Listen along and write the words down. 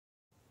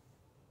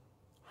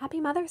Happy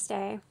Mother's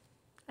Day.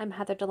 I'm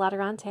Heather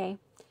DeLatorante.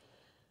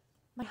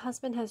 My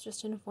husband has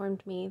just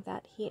informed me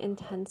that he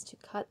intends to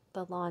cut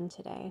the lawn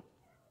today.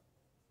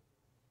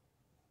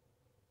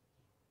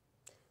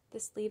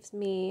 This leaves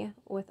me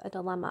with a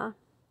dilemma.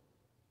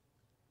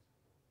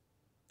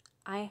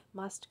 I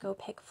must go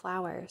pick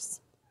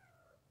flowers.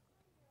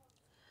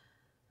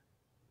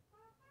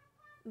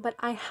 But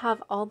I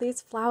have all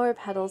these flower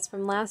petals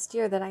from last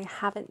year that I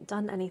haven't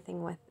done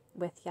anything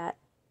with yet.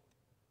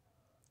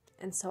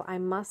 And so I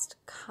must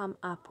come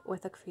up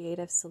with a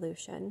creative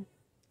solution.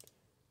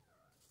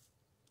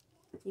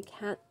 You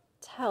can't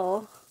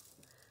tell,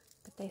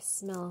 but they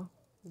smell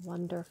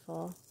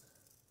wonderful.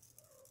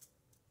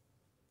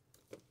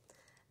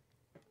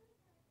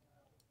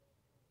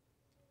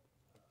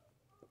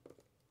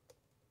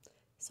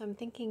 So I'm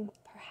thinking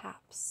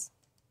perhaps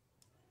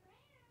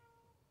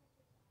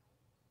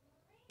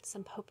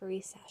some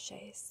potpourri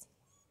sachets.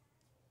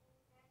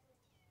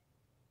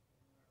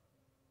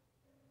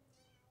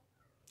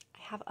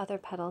 I have other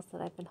petals that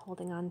I've been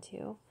holding on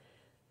to.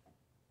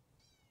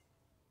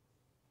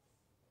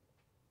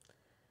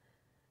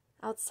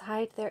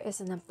 Outside there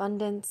is an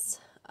abundance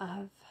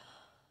of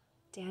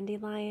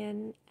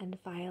dandelion and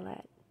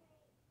violet.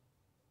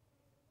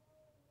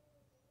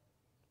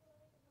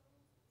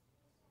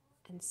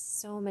 And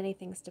so many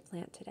things to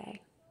plant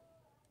today.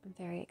 I'm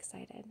very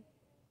excited.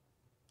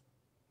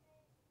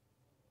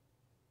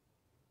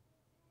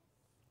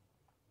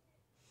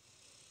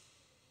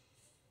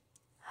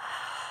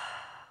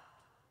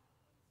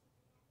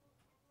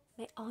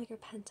 May all your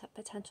pent-up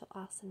potential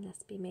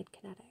awesomeness be made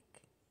kinetic.